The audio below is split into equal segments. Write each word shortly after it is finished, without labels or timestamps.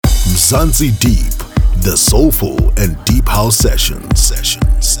Mzansi Deep, the soulful and deep house sessions.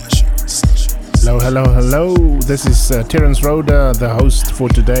 Hello. This is Terence Roda, the host for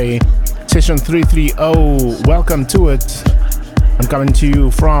today, session 330. Welcome to it. I'm coming to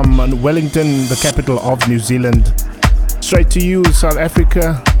you from Wellington, the capital of New Zealand. Straight to you, South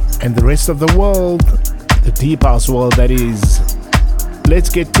Africa, and the rest of the world, the deep house world, that is. Let's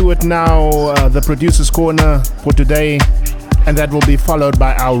get to it now. The producer's corner for today, and that will be followed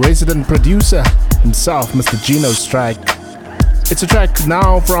by our resident producer himself, Mr. Gino Strike. It's a track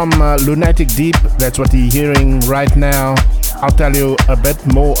now from Lunatic Deep. That's what you're hearing right now. I'll tell you a bit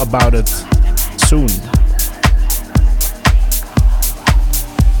more about it soon.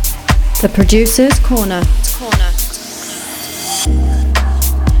 The producer's corner.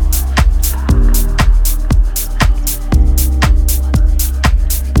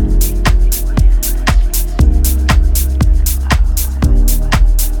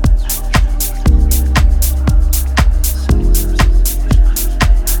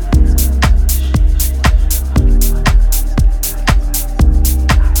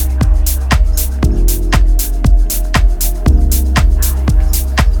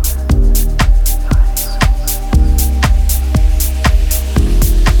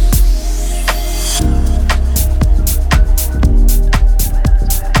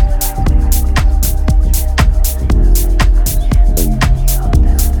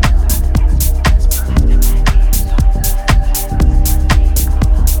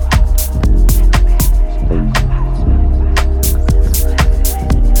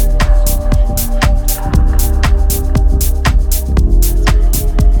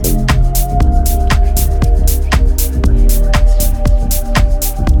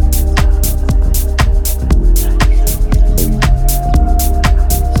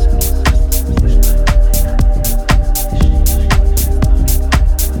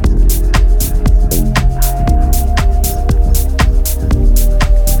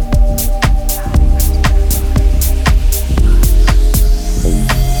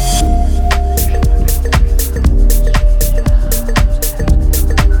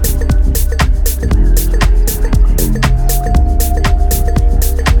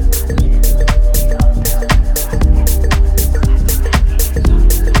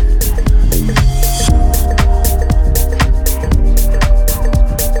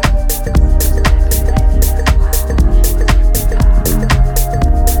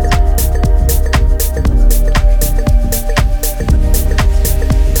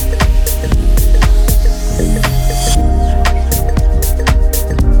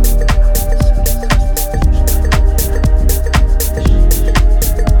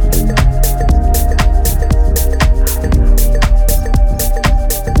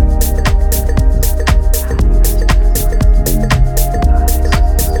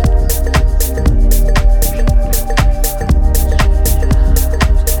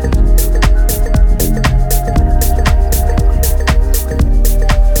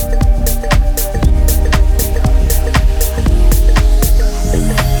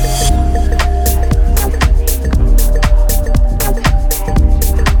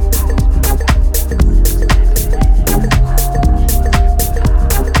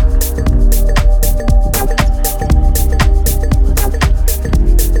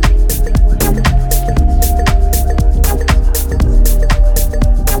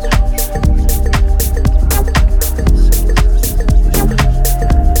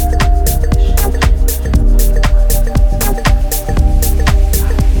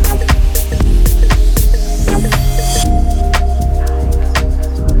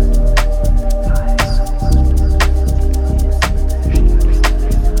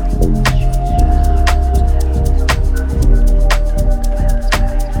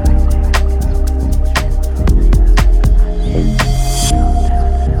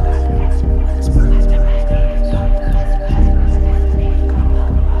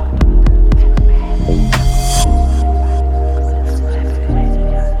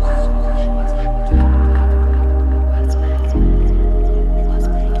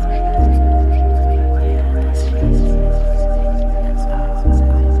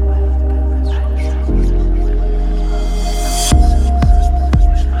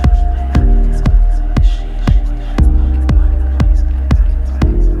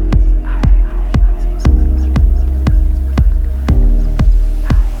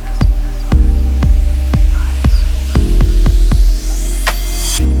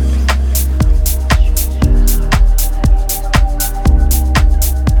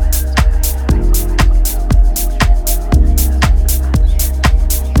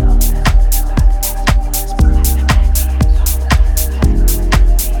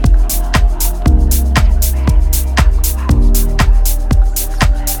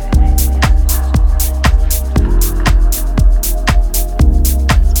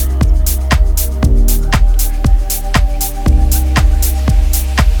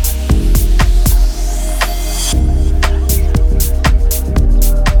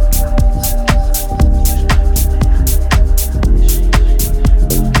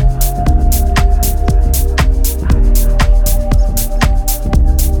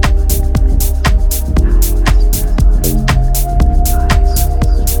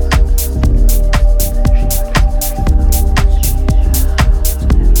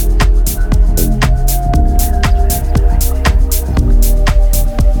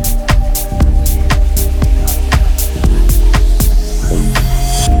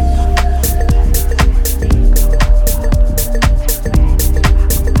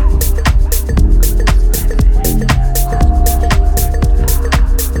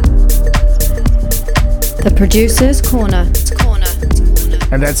 The Producer's Corner.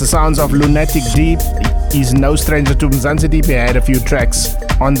 And that's the sounds of Lunatic Deep. He's no stranger to Mzansi Deep. He had a few tracks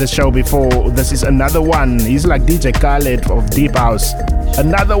on the show before. This is another one. He's like DJ Khaled of Deep House.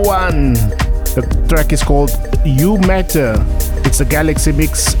 Another one. The track is called You Matter. It's a Galaxy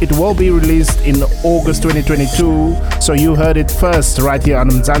mix. It will be released in August 2022. So you heard it first right here on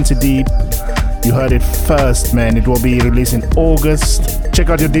Mzansi Deep. You heard it first, man. It will be released in August. Check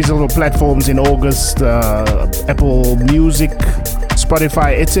out your digital platforms in August. Apple Music,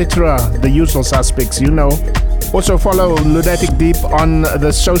 Spotify, etc. The usual suspects, you know. Also follow Lunatic Deep on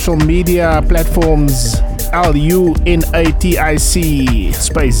the social media platforms. LUNATIC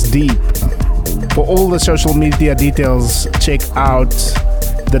space deep. For all the social media details, check out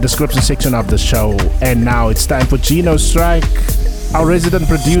the description section of the show. And now it's time for Gino Strike, our resident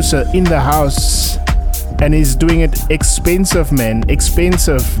producer in the house. And he's doing it expensive, man.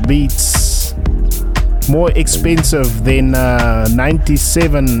 Expensive beats. More expensive than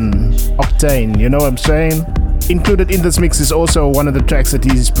 97 octane, you know what I'm saying? Included in this mix is also one of the tracks that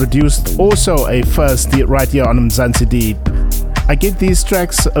he's produced. Also a first right here on Mzansi Deep. I get these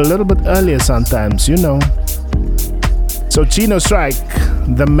tracks a little bit earlier sometimes, you know. So Gino Strike,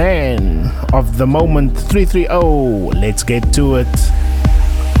 the man of the moment 330. Let's get to it.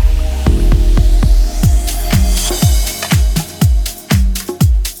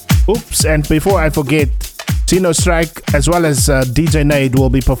 Oops, and before I forget, Gino Strike as well as DJ Nade will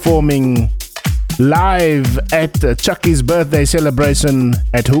be performing live at Chucky's birthday celebration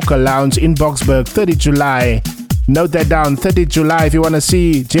at Hookah Lounge in Boksburg, 30 July. Note that down, 30 July, if you want to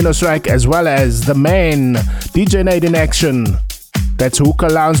see Gino Strike as well as the man, DJ Nade in action. That's Hookah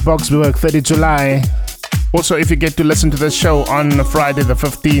Lounge, Boksburg, 30 July. Also, if you get to listen to the show on Friday the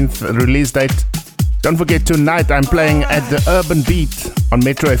 15th release date, don't forget tonight I'm playing at the Urban Beat on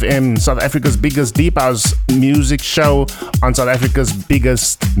Metro FM, South Africa's biggest deep house music show on South Africa's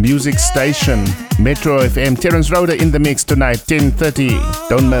biggest music station, Metro FM. Terence Roder in the mix tonight, 10:30.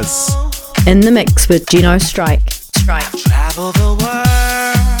 Don't miss. In the mix with Gino Strike. Travel the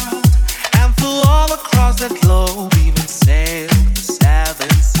world and flew all across the globe, even sailed the 7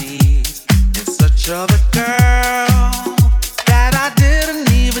 seas in search of a girl that I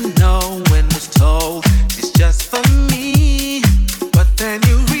didn't even know when was told she's just for me. But then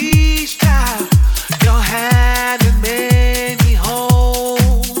you reached out your hand and made me whole.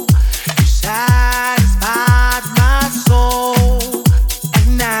 You satisfied my soul,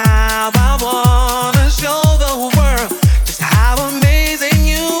 and now I wanna show the world just how amazing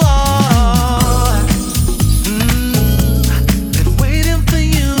you are. Been waiting for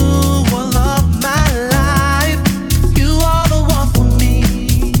you all of my life. You are the one for me.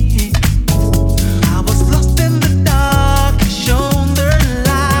 I was lost in the dark, you shone the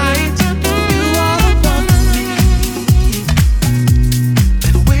light. You are the one for me.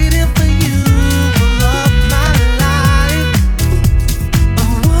 Been waiting for you all of my life.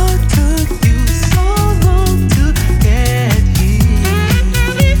 Oh, what took you so long to get here?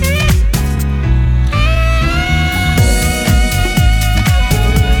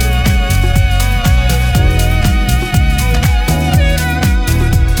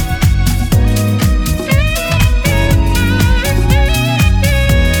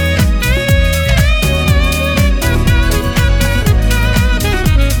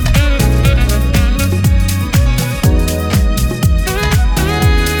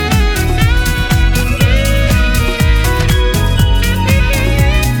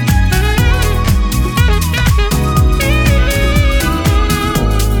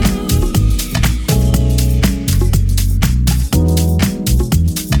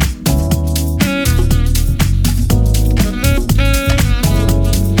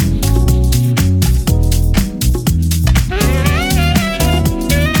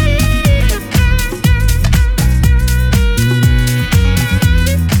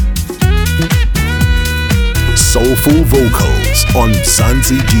 Soulful vocals on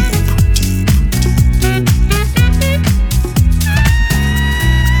Mzansi Deep.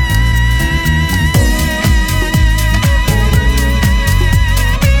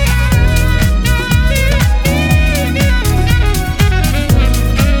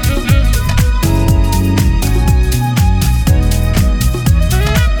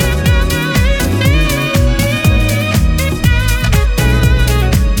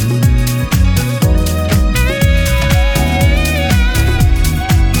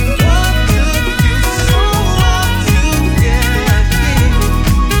 Oh,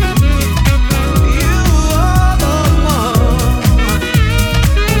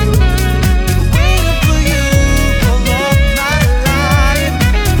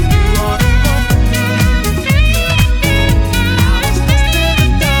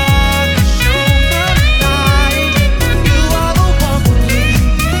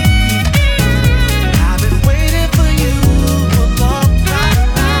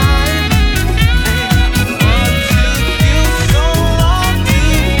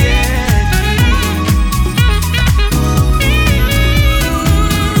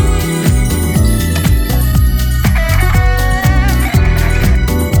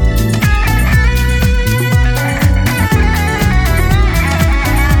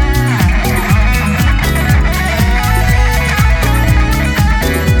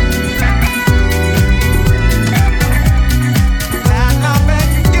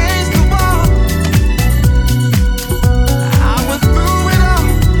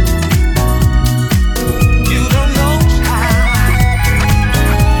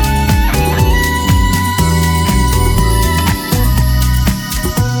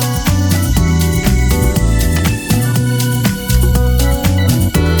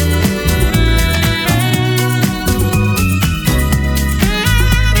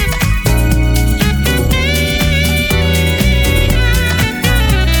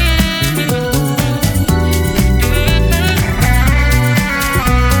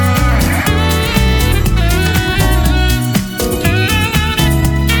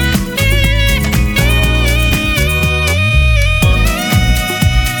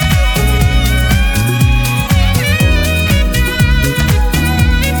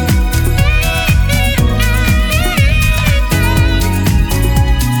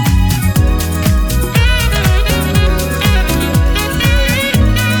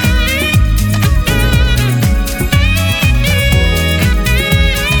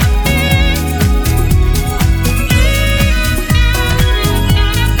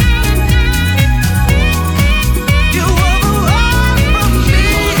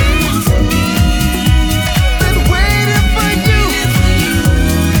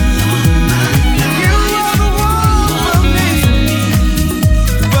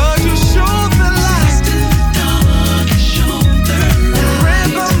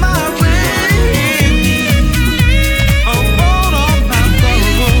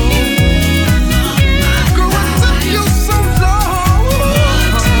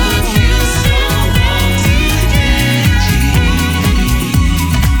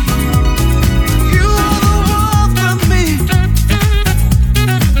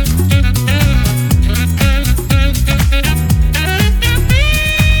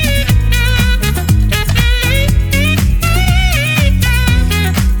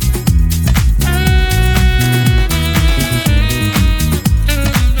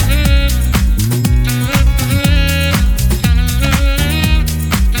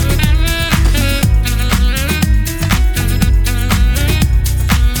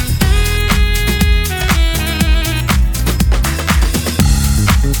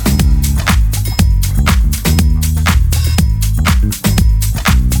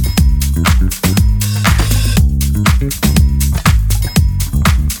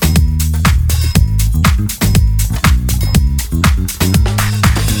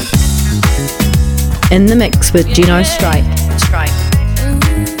 In the mix with Gino Strike.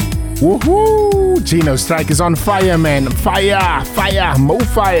 Woohoo! Gino Strike is on fire, man. Fire, more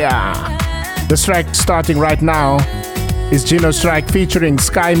fire. This track starting right now is Gino Strike featuring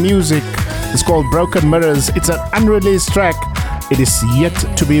Sky Music. It's called Broken Mirrors. It's an unreleased track. It is yet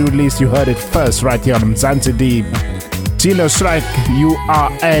to be released. You heard it first right here on Mzansi Deep. Gino Strike, you are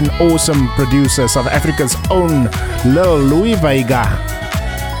an awesome producer. South Africa's own Lil Louis Vega.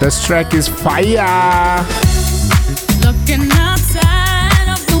 This track is fire. Looking outside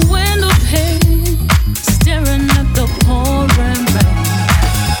of the window pane, staring at the pouring rain.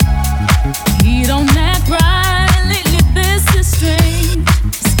 He don't act right, lately this is strange.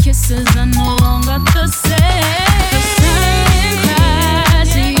 His kisses are no longer the same. The same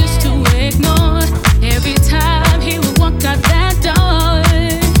cries he used to ignore every time he would walk out that door.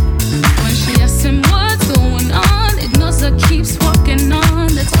 When she asks him what's going on, ignores her, keeps walking on.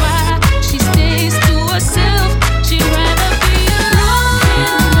 That's why she stays to herself. She'd rather be alone.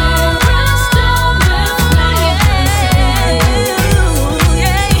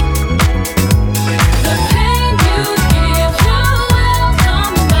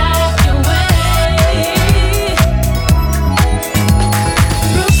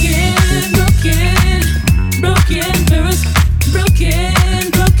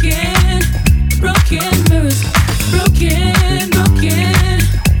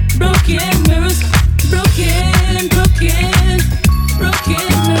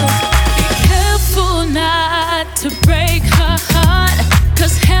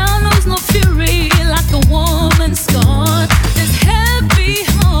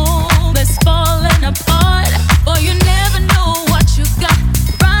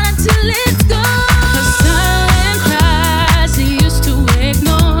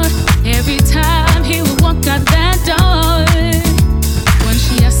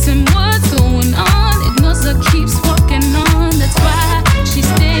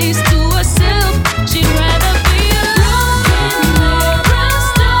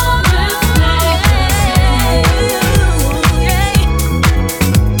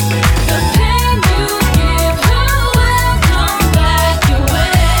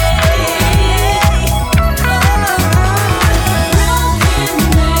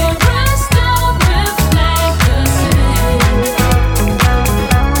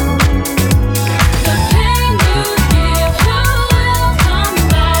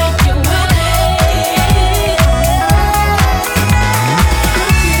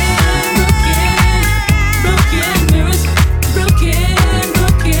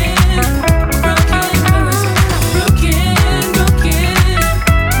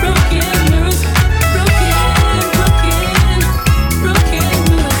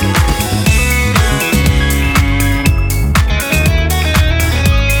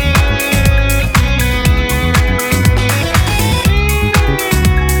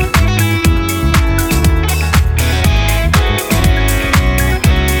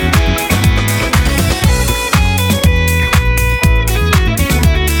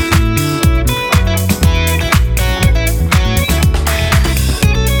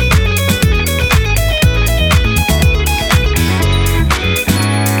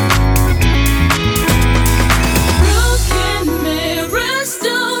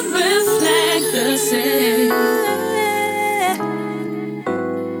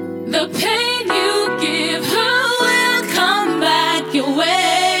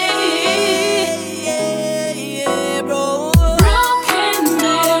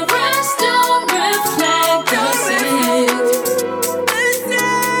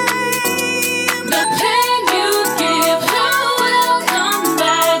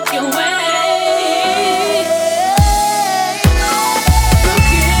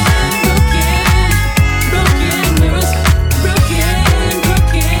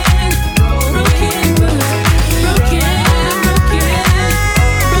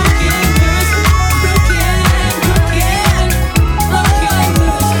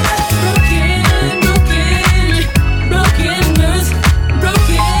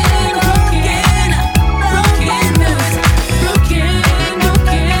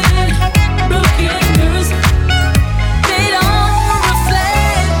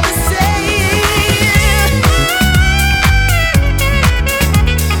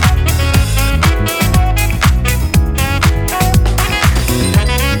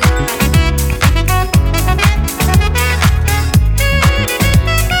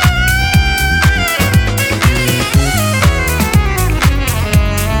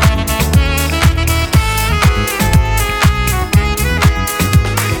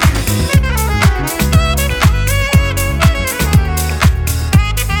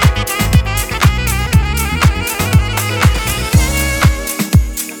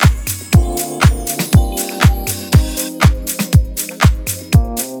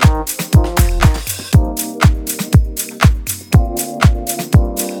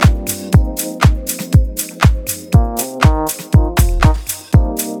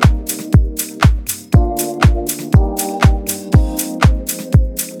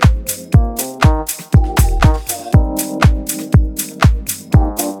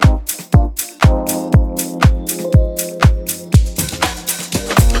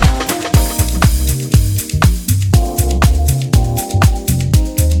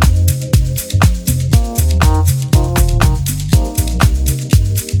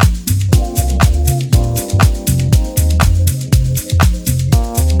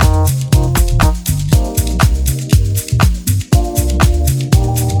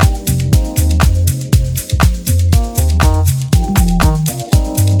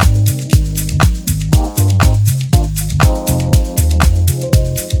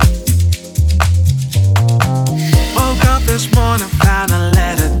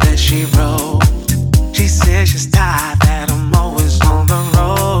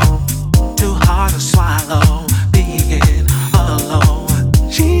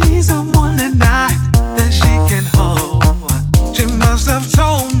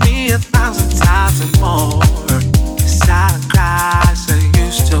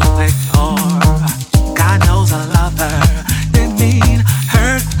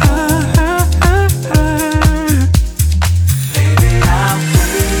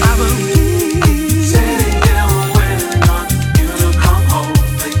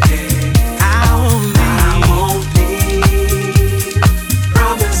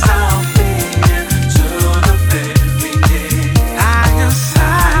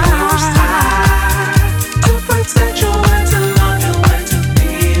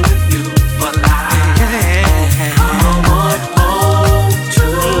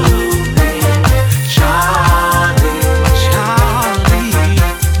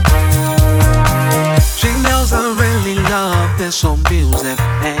 soul music,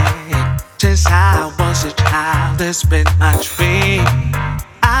 man. Since I was a child, it's been my dream.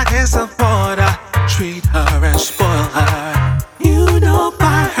 I can support her, treat her and spoil her. You know,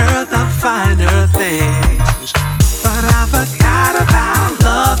 buy her the finer things. But I forgot about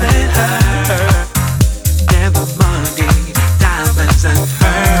loving her. Never money, diamonds and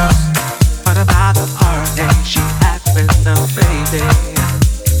pearls. What about the heartache she had with the baby?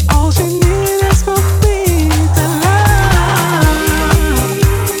 All she needed is for me to love.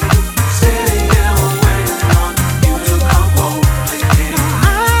 Sitting here waiting on you to come home again. I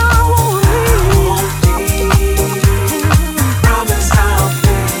won't leave. Promise I'll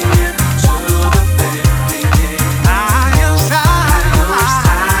be here to the very end. I am signed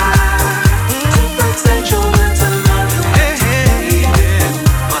to protect you and to love you and to be there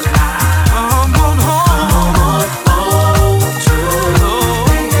for life. Come on home to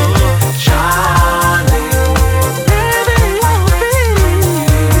Charlie. Baby, I'll be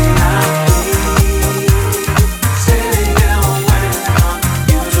sitting here waiting on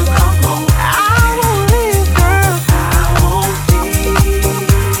you to come home. I won't leave, girl. I won't leave.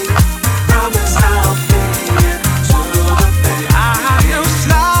 Promise I'll be here to the very end. I am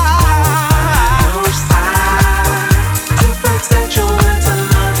signed to protect you and to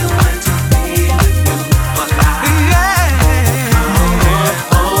love you and to be with you for life.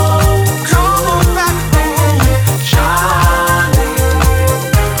 Come on back home, Charlie.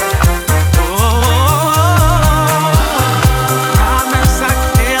 Promise I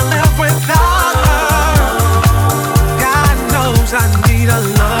can't live without her. God knows I need a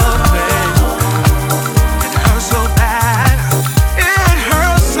loving. It hurts so bad. It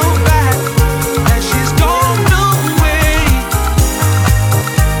hurts so bad that she's gone away.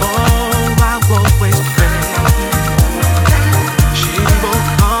 Oh, I always pray she will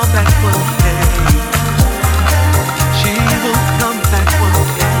come back one day. She will come back one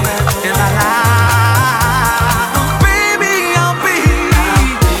day in my life. Oh, baby, I'll be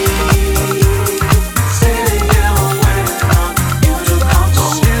sitting here waiting on you to come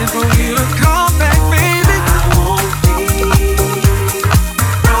home. Sitting for you to come back, baby. I won't leave.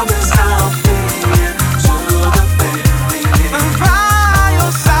 Promise I'll be here to the very end. I'm by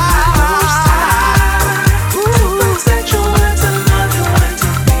your side to protect you and to love you and to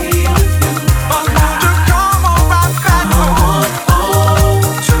be with you. But won't you come on right back home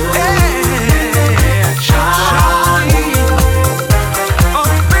to Charlie? Oh,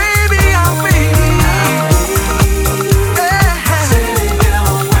 baby, I'll be sitting here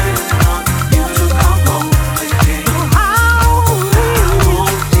waiting on you to come home again. I won't leave.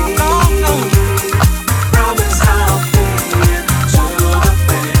 No. Promise I'll be here to the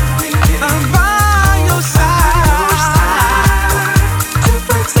very end. I'm by your side to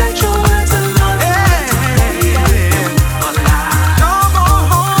protect you and to love you and to be with you for life. Come on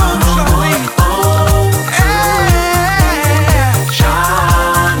home, Charlie. Charlie.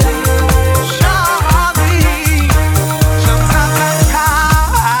 Sometimes I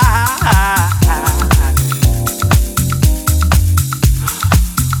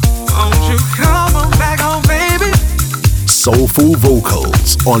won't you come on back home, baby? Soulful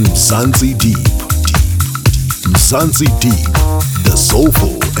vocals on Mzansi Deep. Mzansi Deep, the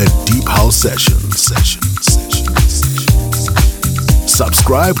soulful and deep house sessions.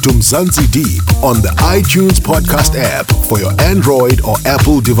 Subscribe to Mzansi Deep on the iTunes podcast app for your Android or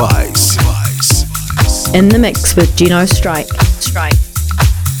Apple device. In the mix with Gino Strike.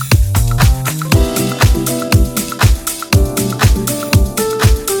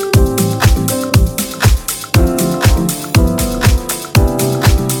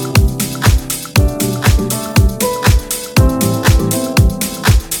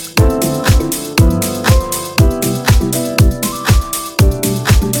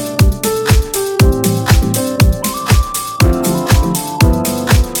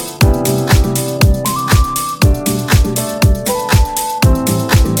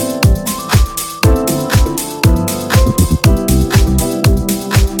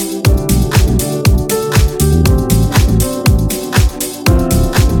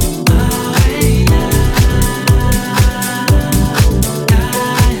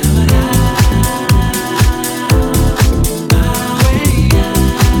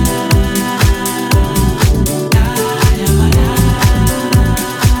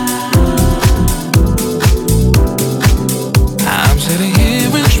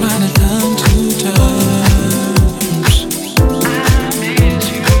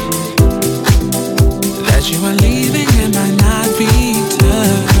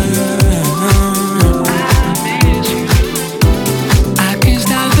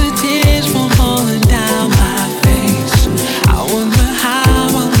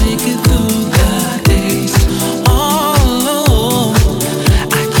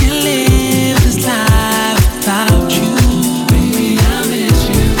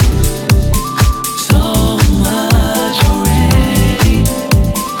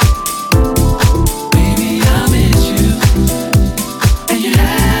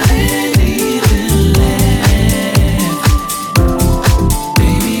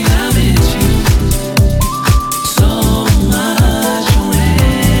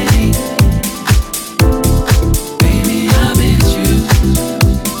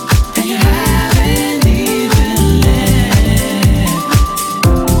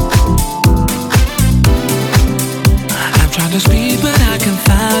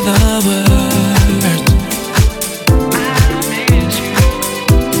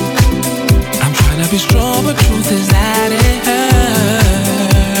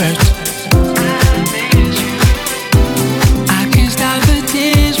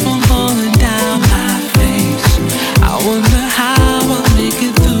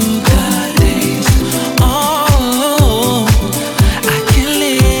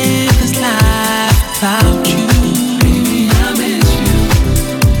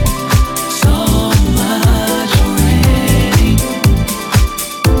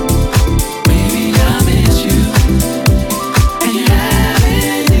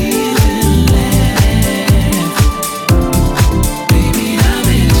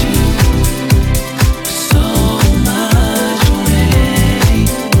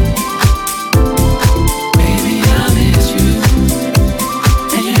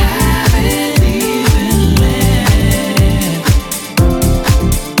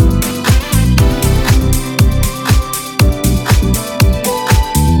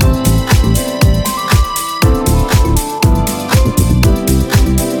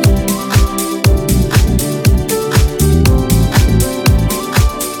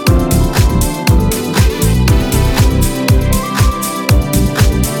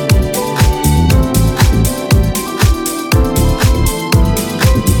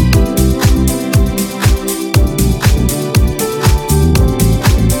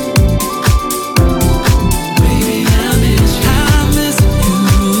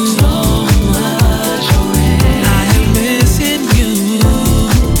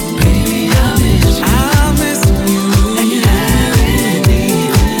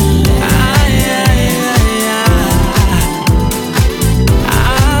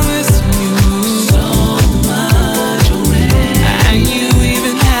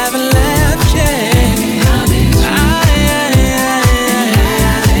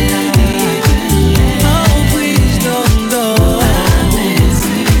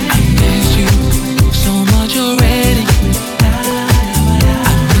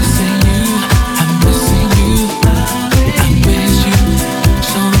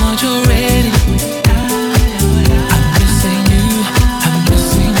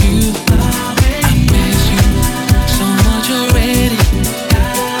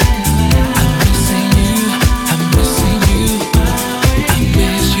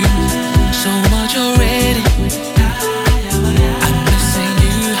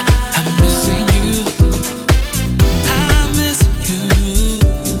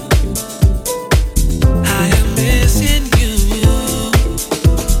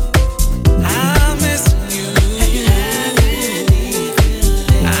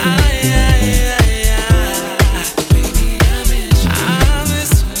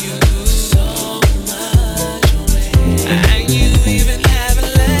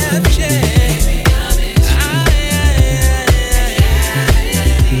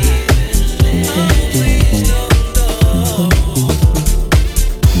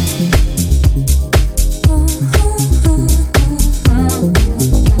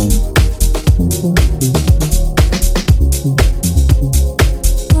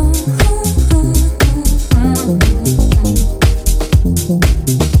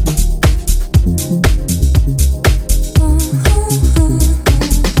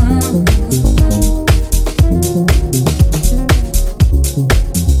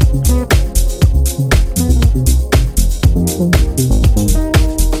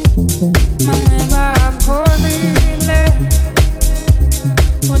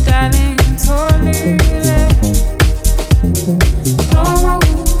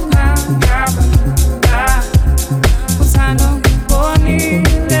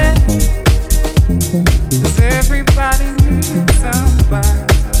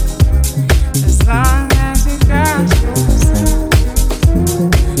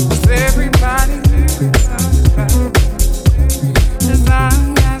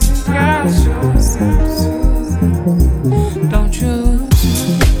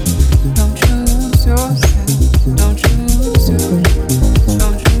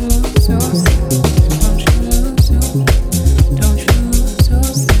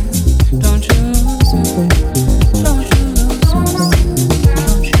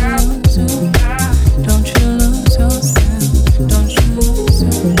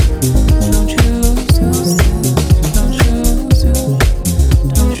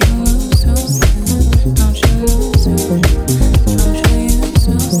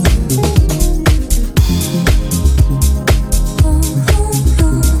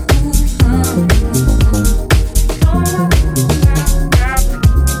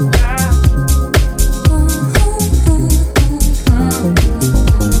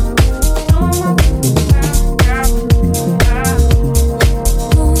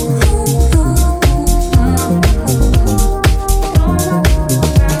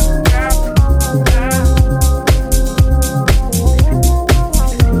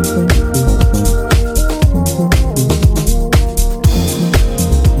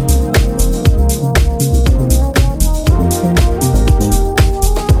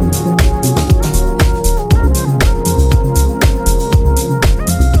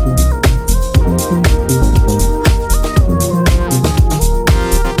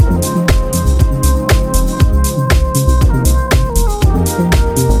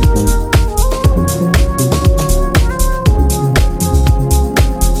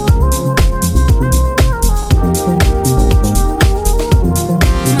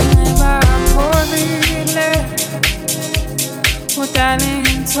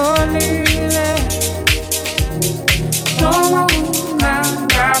 lentolile noma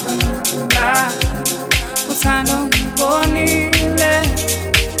ungangaba la uthando ngibonile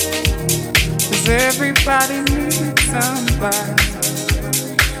 'cause everybody needs somebody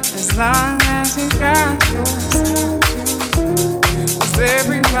as long as you got yourself. 'Cause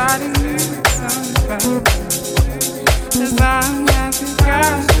everybody needs somebody as long as you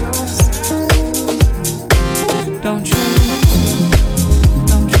got yourself. Don't you lose yourself.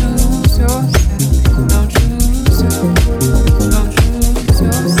 Don't you lose yourself. Don't you lose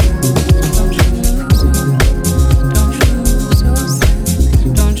yourself. Don't you lose yourself. Don't you lose yourself.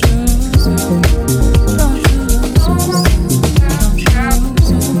 Don't you lose yourself. Don't you lose yourself.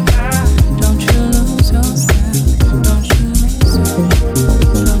 Don't you lose yourself. Don't you lose yourself.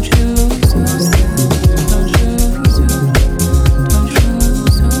 Don't you lose yourself. Don't you lose yourself. Don't you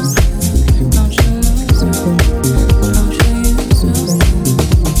lose yourself. Don't you lose yourself.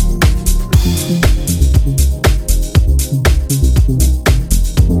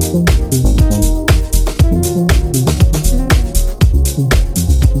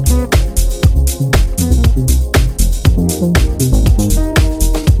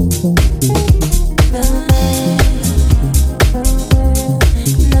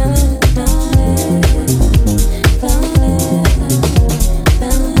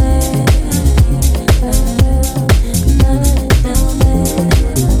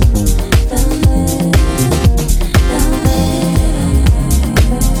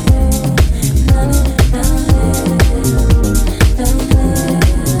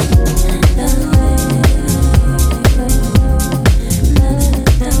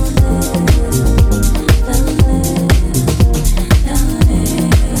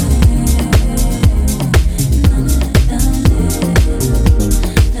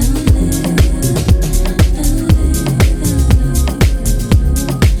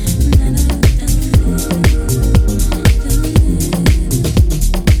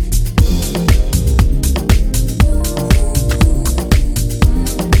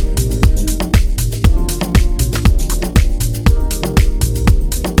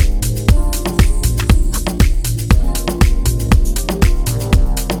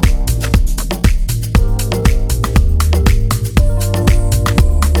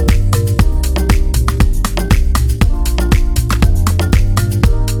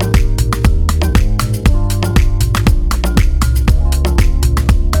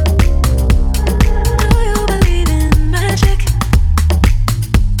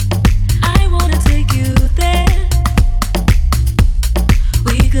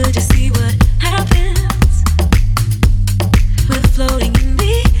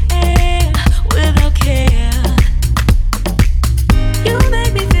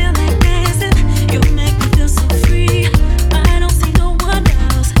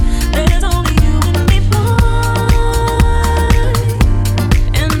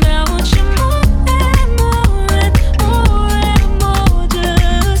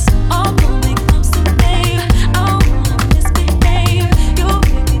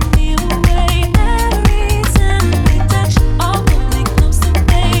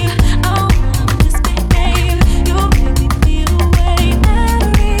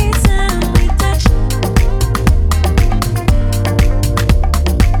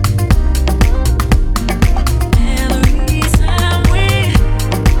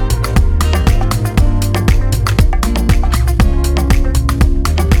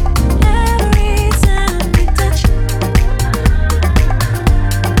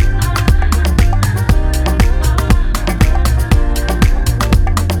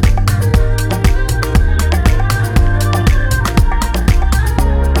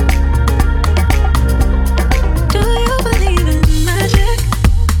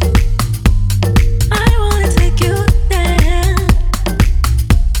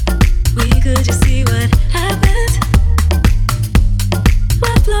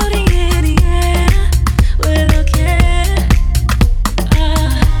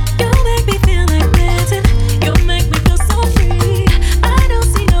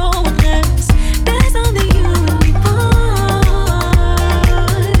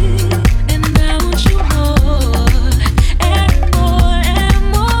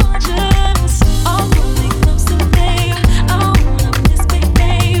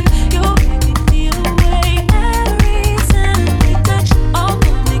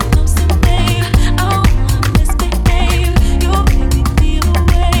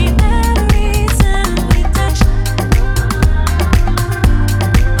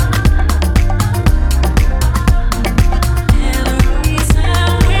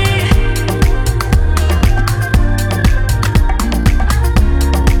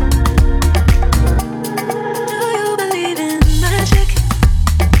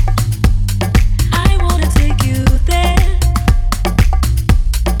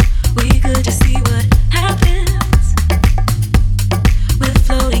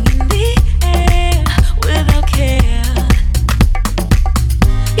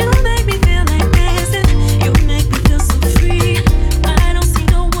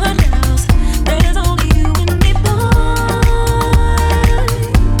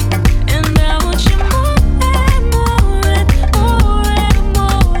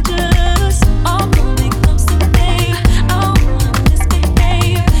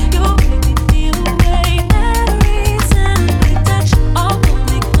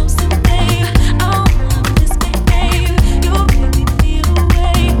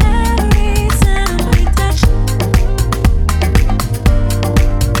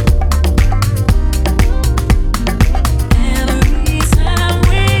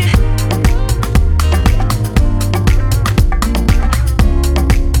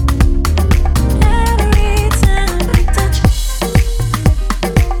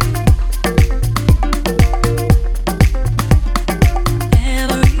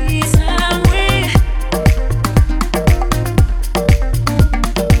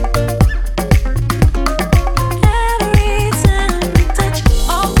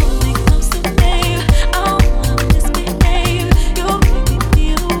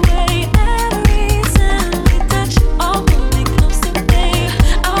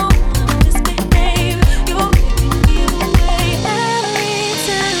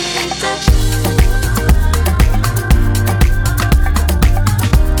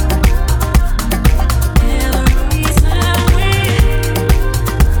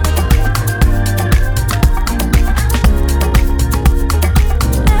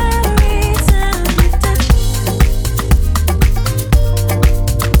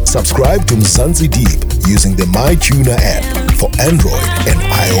 Subscribe to Mzansi Deep using the MyTuner app for Android and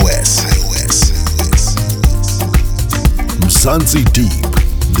iOS. Mzansi Deep,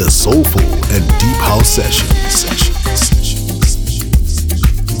 the soulful and deep house sessions.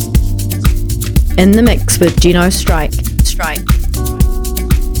 In the mix with Gino Strike.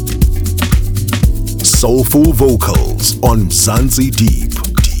 Soulful vocals on Mzansi Deep.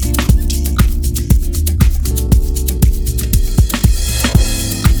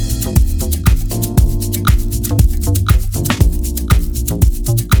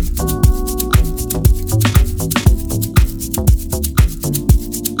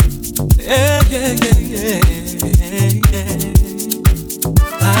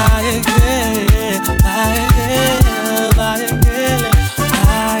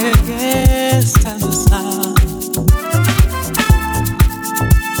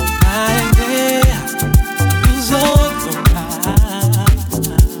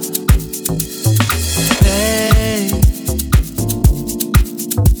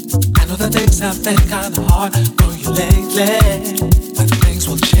 Have been kind of hard for you lately, but things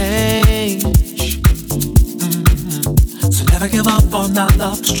will change. So never give up on our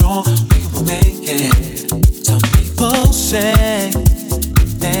love, strong. We will make it. Some people say,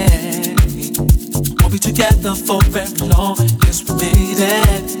 hey, won't be together for very long. Yes, we made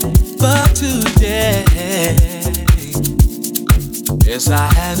it, but today it's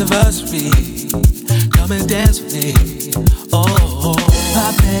our anniversary. Come and dance with me. Oh,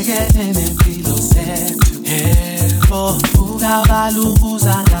 I beg and feel sad to hear.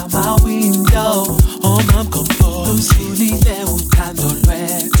 Ugabaluza ngama window. I'm comfortable. Usulile uthando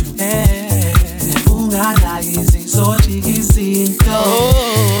lwethu. Ungala izizotshi izinto.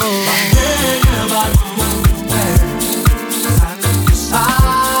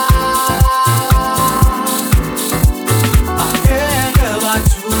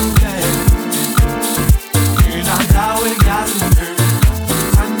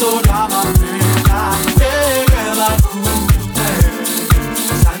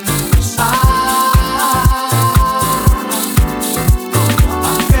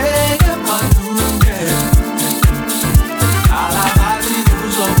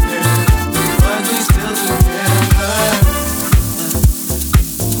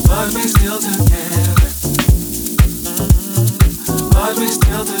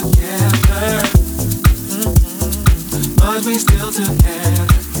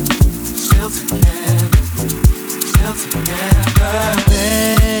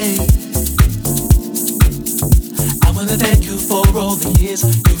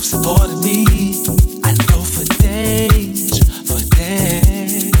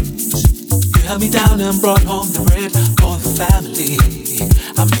 Brought home the bread for the family.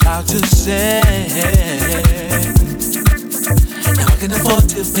 I'm proud to say, now I can afford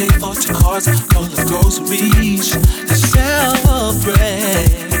to pay for 2 cars full of groceries to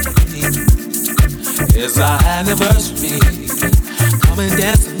celebrate. It's our anniversary. Come and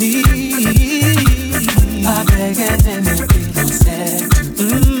dance with me. I beg and feel sad.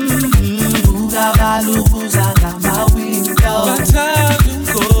 Ugabaluza ngama window. My time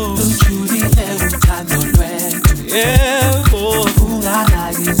goes. Yeah, oh,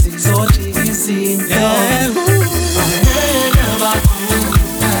 ungala izizotshi izinto. Yeah,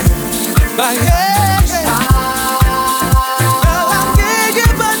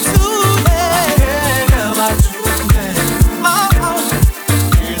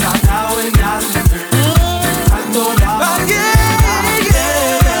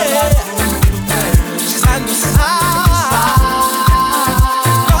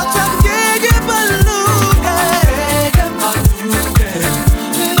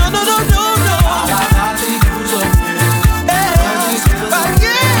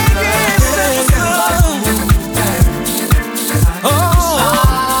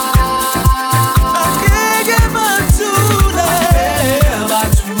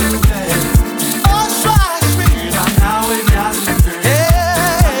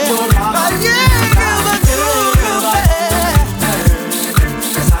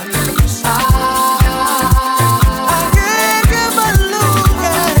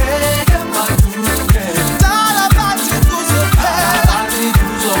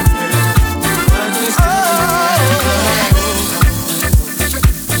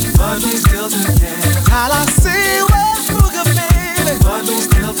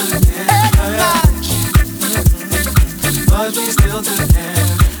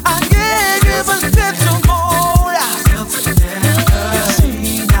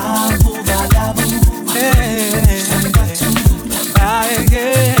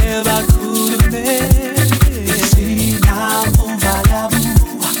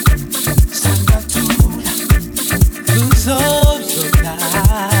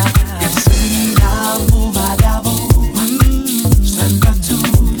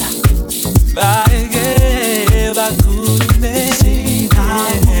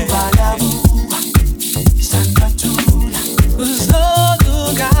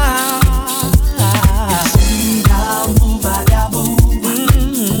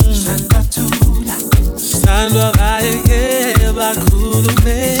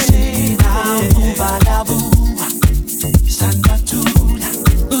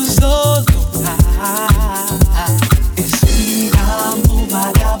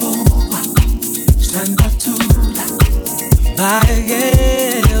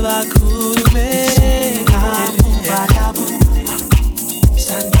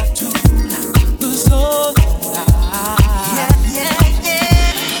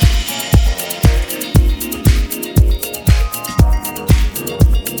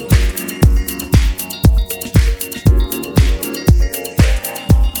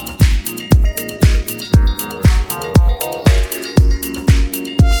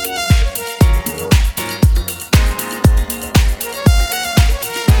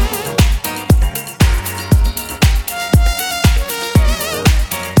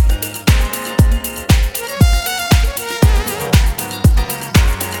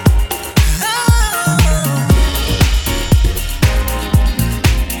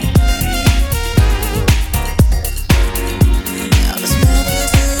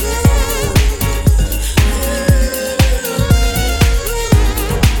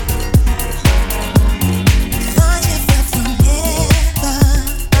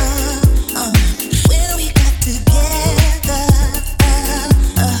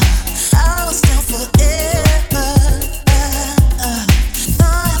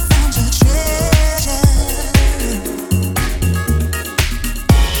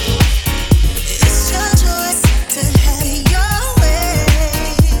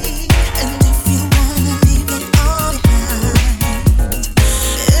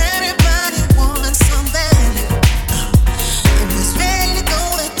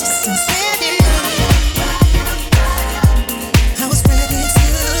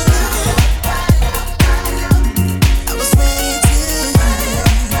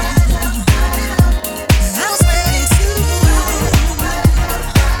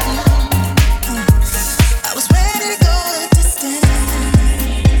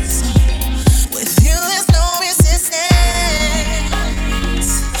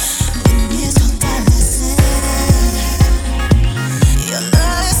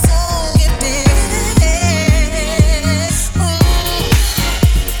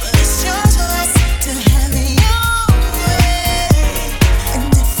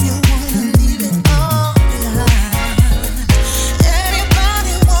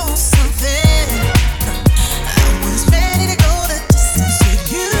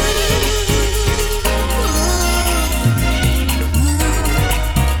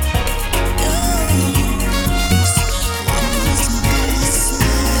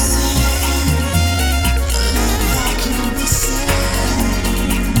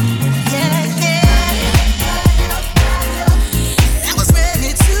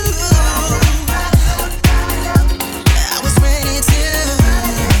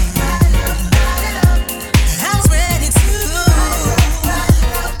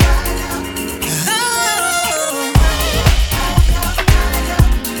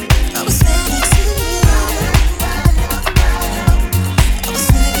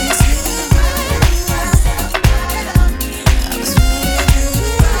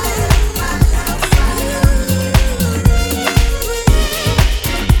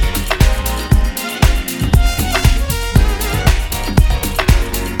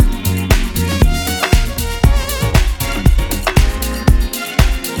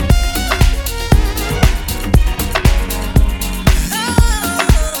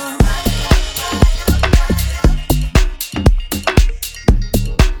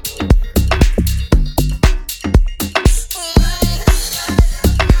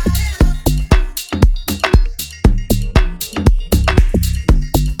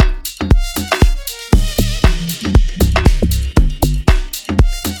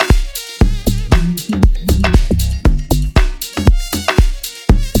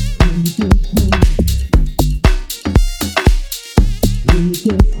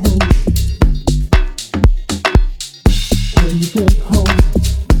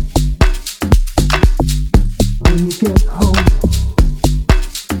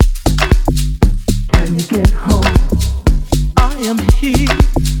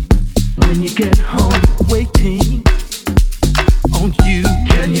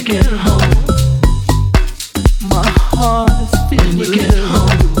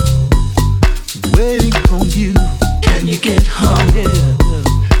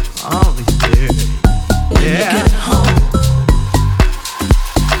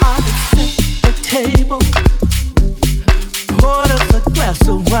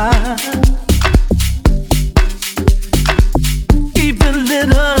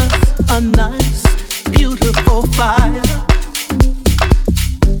 a nice, beautiful fire.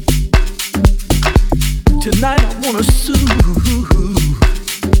 wanna soothe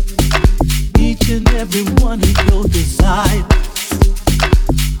each and every one of your desires.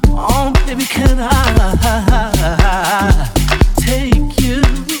 Oh, baby, can I take you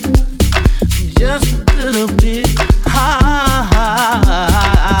just a little bit higher?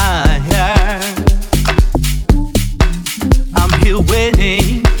 I'm here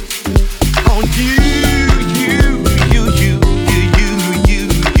waiting on you.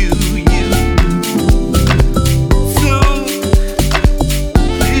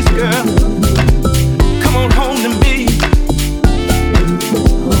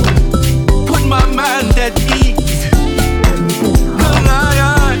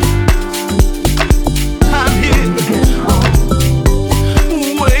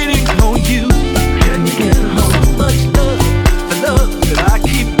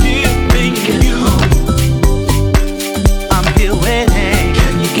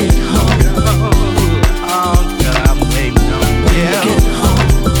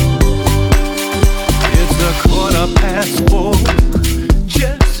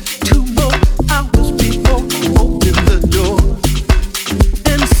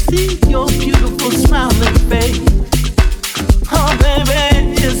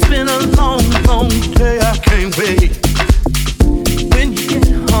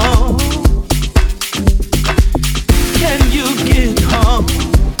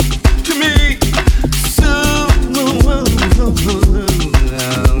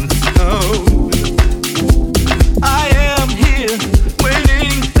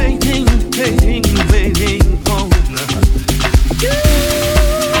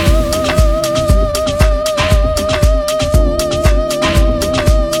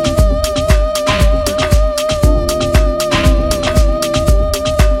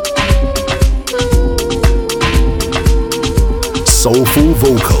 Soulful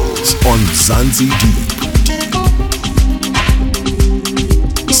vocals on Mzansi Deep.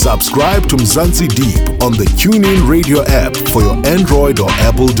 Subscribe to Mzansi Deep on the TuneIn Radio app for your Android or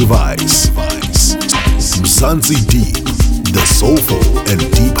Apple device. Mzansi Deep, the soulful and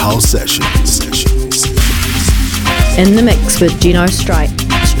deep house sessions. In the mix with Gino Strike.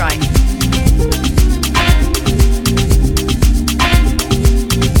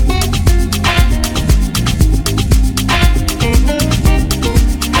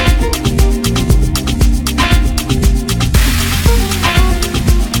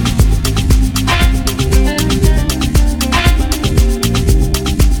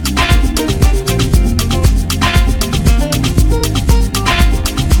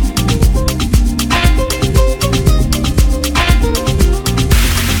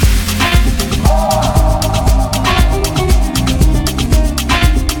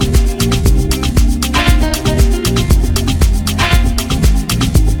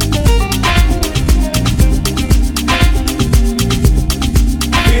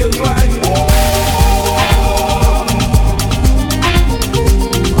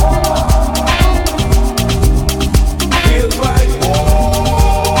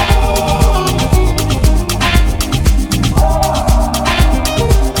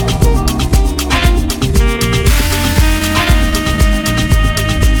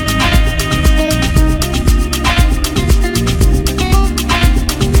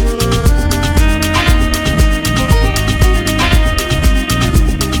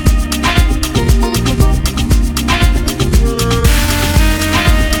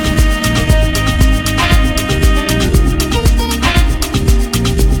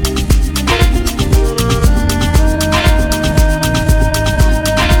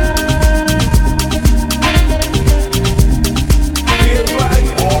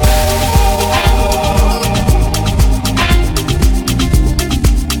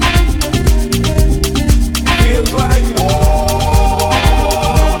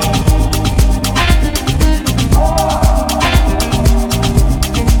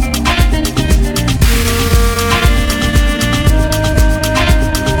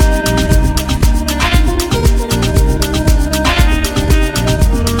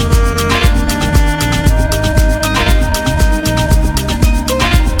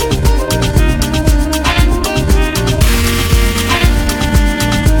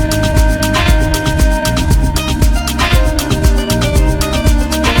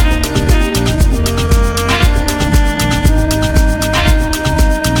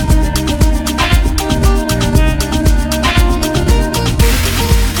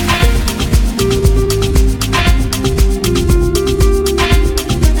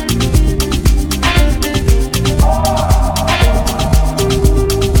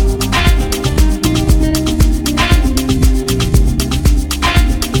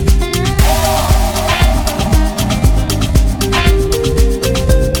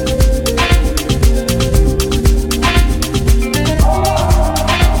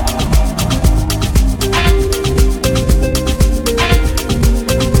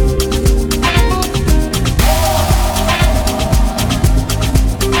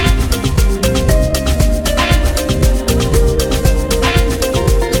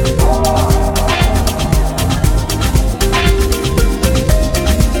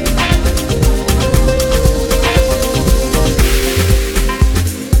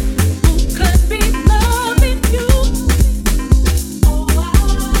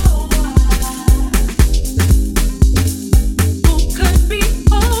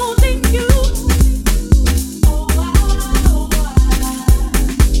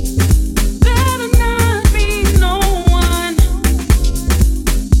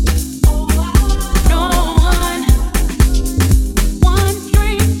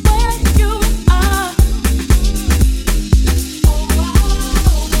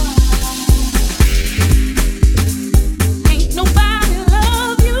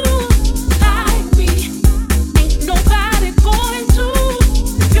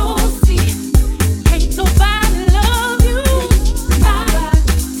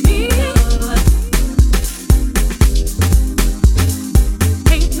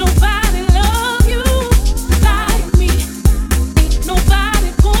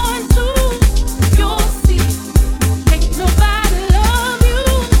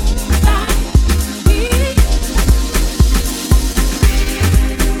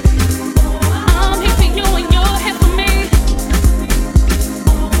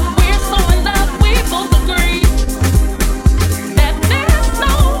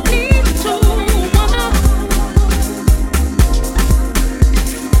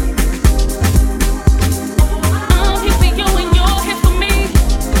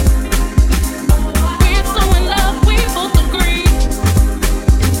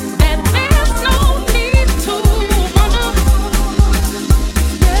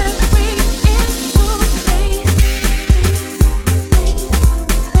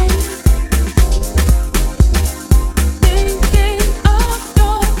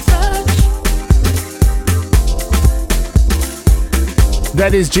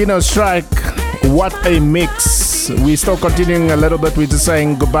 That is Gino Strike. What a mix. We're still continuing a little bit. We're just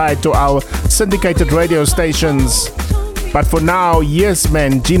saying goodbye to our syndicated radio stations. But for now, yes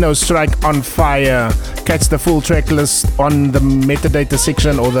man, Gino Strike on fire. Catch the full track list on the metadata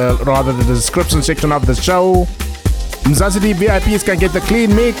section, or rather the description section of the show. Mzansi Deep VIPs can get the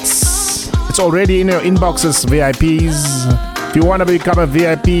clean mix. It's already in your inboxes, VIPs. If you want to become a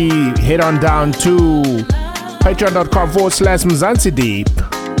VIP, head on down to patreon.com/Mzansi Deep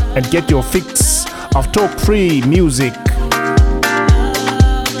and get your fix of talk-free music.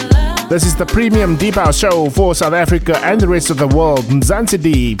 This is the premium Deep House show for South Africa and the rest of the world, Mzansi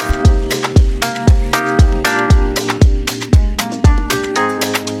Deep.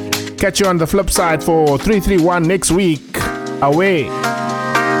 Catch you on the flip side for 331 next week. Away.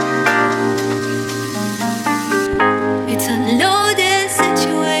 It's a loaded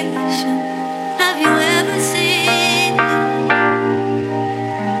situation. Have you ever seen?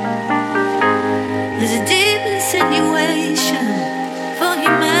 There's a deep insinuation for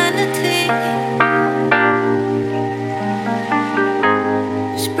humanity.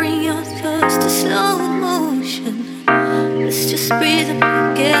 Just bring your thoughts to slow motion. Let's just breathe and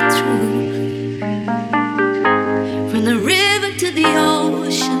get through. From the river to the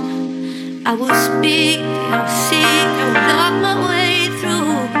ocean, I will speak, I will seek, I will lock my way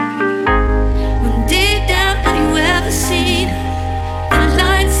through. When deep down, have you ever seen the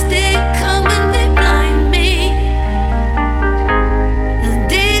lights? They come and they blind me. And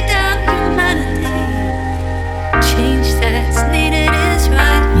deep down, humanity, change that's needed is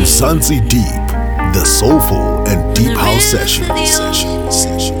right here. Mzansi Deep, the soulful and deep house session.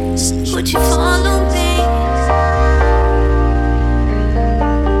 Would you follow me?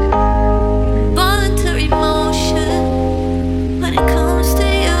 Voluntary motion when it comes to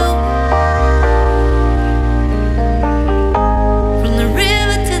you. From the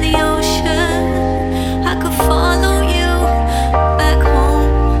river to the ocean, I could follow you back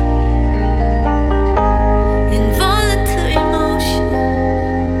home. Involuntary motion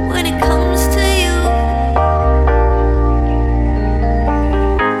when it comes to you.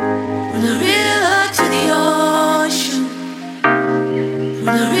 From the river to the ocean,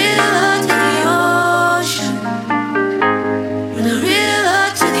 from the river to the ocean, from the river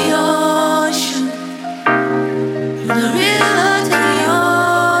to the ocean, from the river to the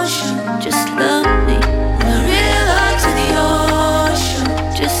ocean, just love me. From the river to the ocean,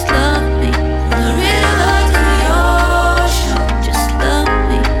 just love me. From the river to the ocean, just love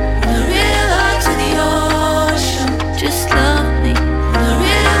me. From the river to the ocean, just love me. From the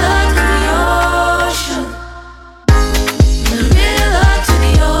river to the ocean, from the river to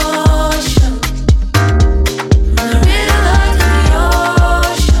the ocean.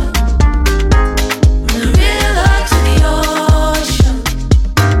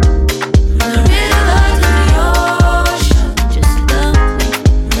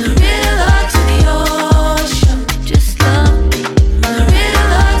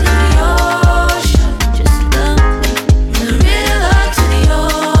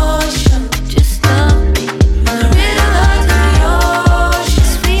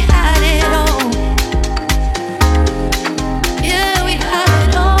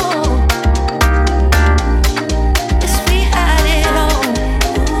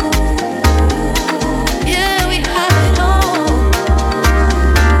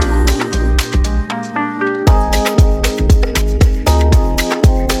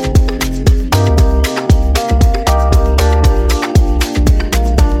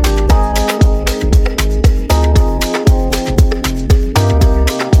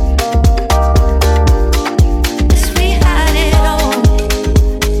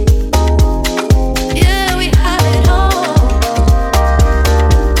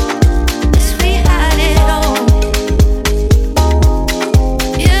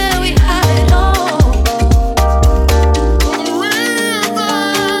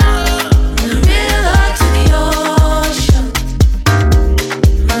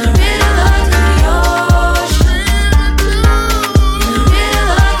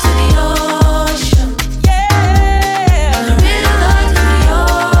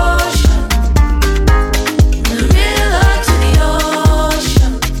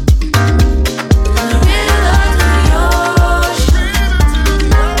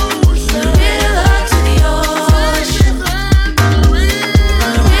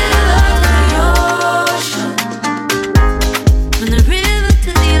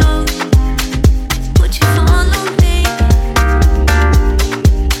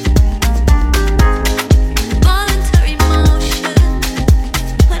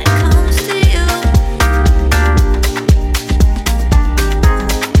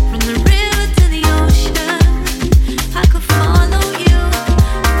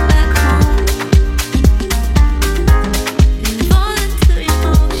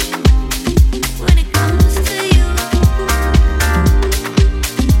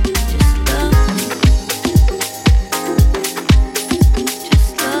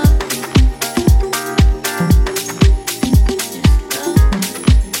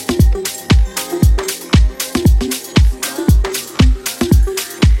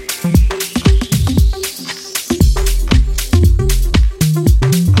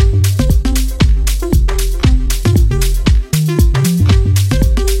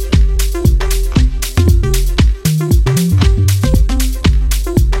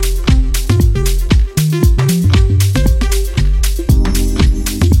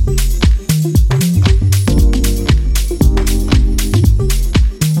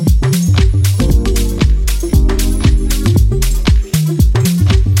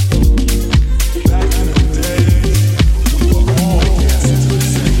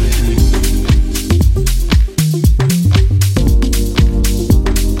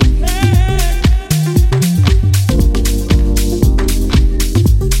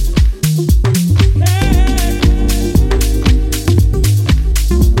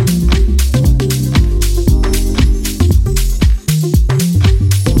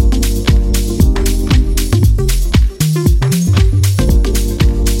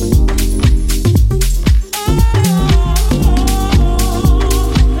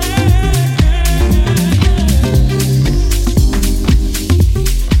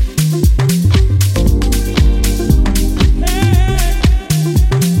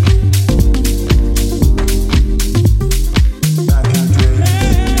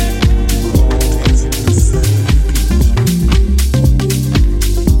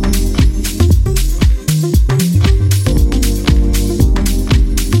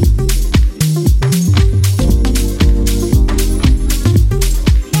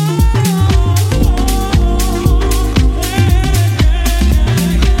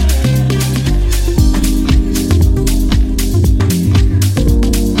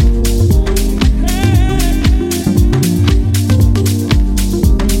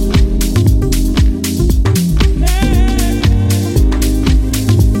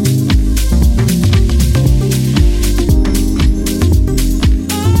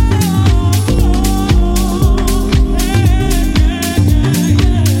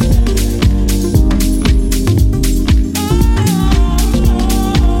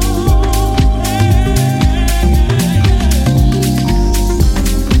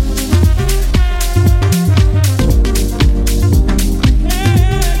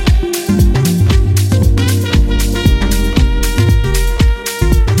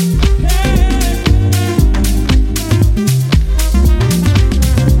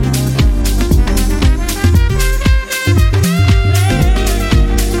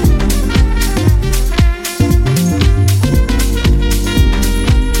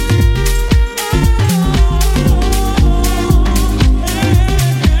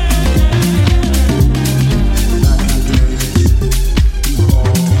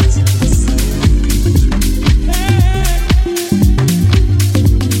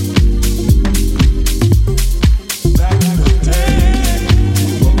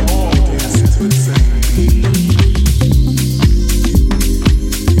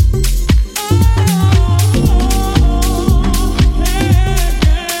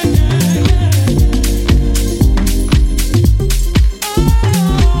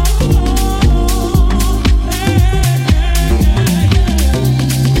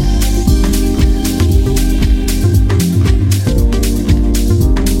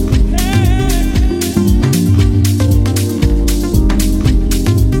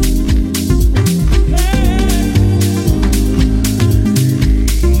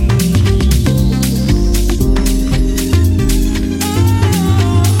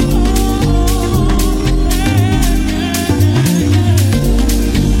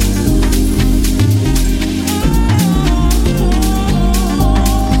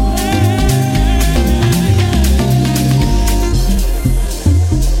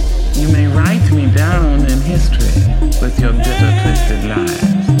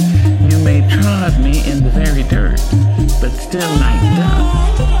 still like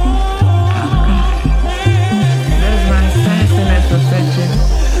dust. Alright. Does my sassiness affect you?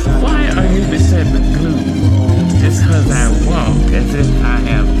 Why are you beset with gloom? Just 'cause I walk as if I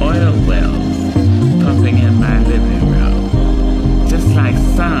have oil wells pumping in my living room. Just like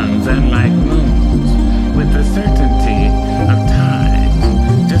suns and like moons, with the certainty of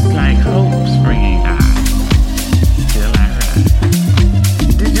time, just like hope springing high. Still I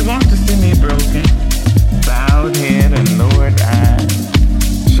rise. Did you want to see me broken? Bowed head and lowered eyes,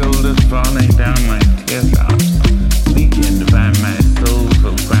 shoulders falling down like teardrops, weakened by my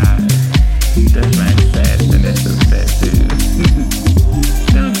soulful cries. Does my sadness affect you?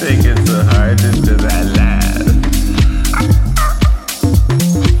 Don't take it so hard just 'cause I laugh.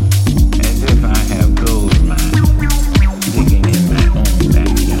 As if I have gold mines digging in my own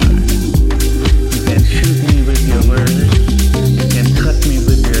backyard. You can shoot me with your words. You can cut me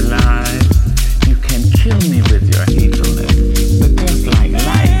with your lies. You can kill me with your hatefulness. But just like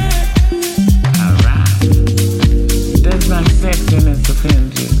life, I rise. Does my sexiness offend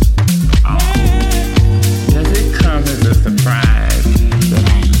you? Oh. Does it come as a surprise that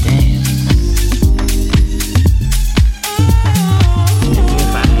I dance? As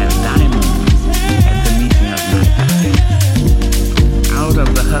if I have diamonds at the meeting of my eyes. Out of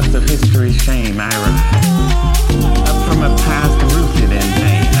the husk of history's shame, I rise. Up from a past rooted in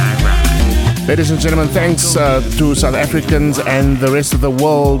pain, I rise. Ladies and gentlemen, thanks to South Africans and the rest of the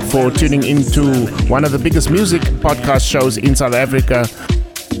world for tuning into one of the biggest music podcast shows in South Africa.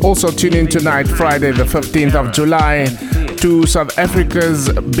 Also tune in tonight, Friday the 15th of July, to South Africa's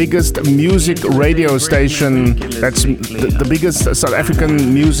biggest music radio station. That's the biggest South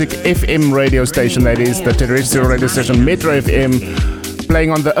African music FM radio station, that is the terrestrial radio station Metro FM,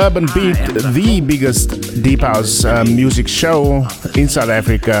 playing on the Urban Beat, the biggest deep house music show in South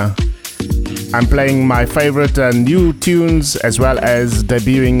Africa. I'm playing my favorite new tunes as well as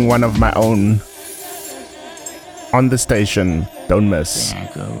debuting one of my own on the station. Don't miss. I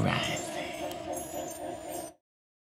go right.